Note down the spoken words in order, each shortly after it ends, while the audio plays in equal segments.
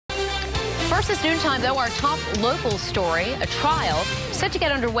First this noontime, though, our top local story, a trial set to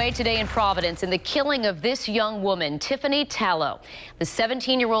get underway today in Providence in the killing of this young woman, Tiffany Tallow. The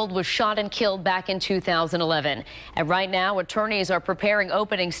 17-year-old was shot and killed back in 2011. And right now, attorneys are preparing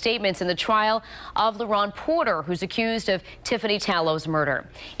opening statements in the trial of LaRon Porter, who's accused of Tiffany Tallow's murder.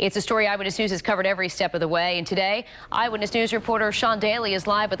 It's a story Eyewitness News has covered every step of the way. And today, Eyewitness News reporter Sean Daly is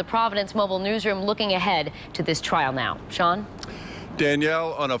live at the Providence Mobile Newsroom looking ahead to this trial now. Sean?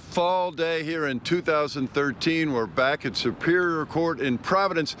 Danielle, on a fall day here in 2013, we're back at Superior Court in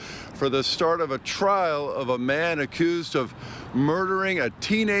Providence for the start of a trial of a man accused of murdering a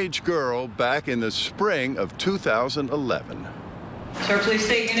teenage girl back in the spring of 2011. Sir, please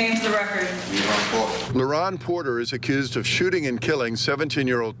state your name for the record. LaRon Porter is accused of shooting and killing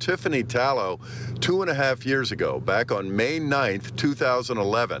 17-year-old Tiffany Tallow 2.5 years ago, back on May 9th,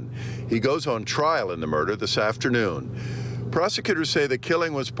 2011. He goes on trial in the murder this afternoon. Prosecutors say the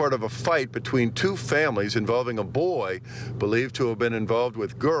killing was part of a fight between two families involving a boy believed to have been involved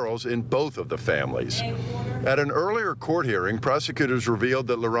with girls in both of the families. At an earlier court hearing, prosecutors revealed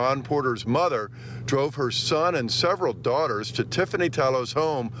that LaRon Porter's mother drove her son and several daughters to Tiffany Tallow's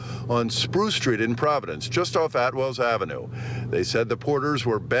home on Spruce Street in Providence, just off Atwells Avenue. They said the Porters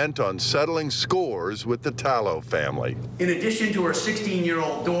were bent on settling scores with the Tallow family. In addition to her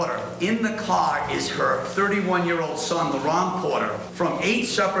 16-year-old daughter, in the car is her 31-year-old son, LaRon Porter. From 8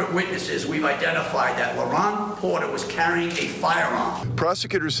 separate witnesses, we've identified that LaRon Porter was carrying a firearm.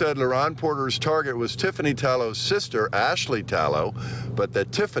 Prosecutors said LaRon Porter's target was Tiffany Tallow's sister, Ashley Tallow, but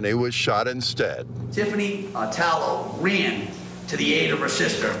that Tiffany was shot instead. Tiffany Tallow ran to the aid of her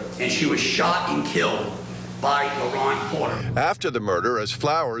sister, and she was shot and killed by LaRon Porter. After the murder, as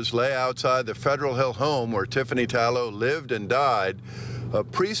flowers lay outside the Federal Hill home where Tiffany Tallow lived and died, a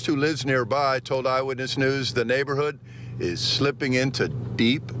priest who lives nearby told Eyewitness News the neighborhood is slipping into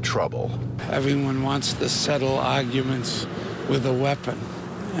deep trouble. Everyone wants to settle arguments with a weapon,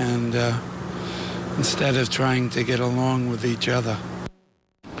 and instead of trying to get along with each other.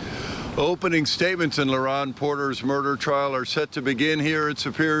 Opening statements in LaRon Porter's murder trial are set to begin here at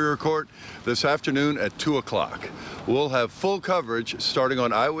Superior Court this afternoon at 2 o'clock. We'll have full coverage starting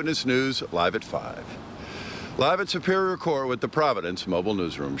on Eyewitness News live at 5. Live at Superior Court with the Providence Mobile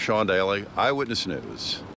Newsroom, Sean Daly, Eyewitness News.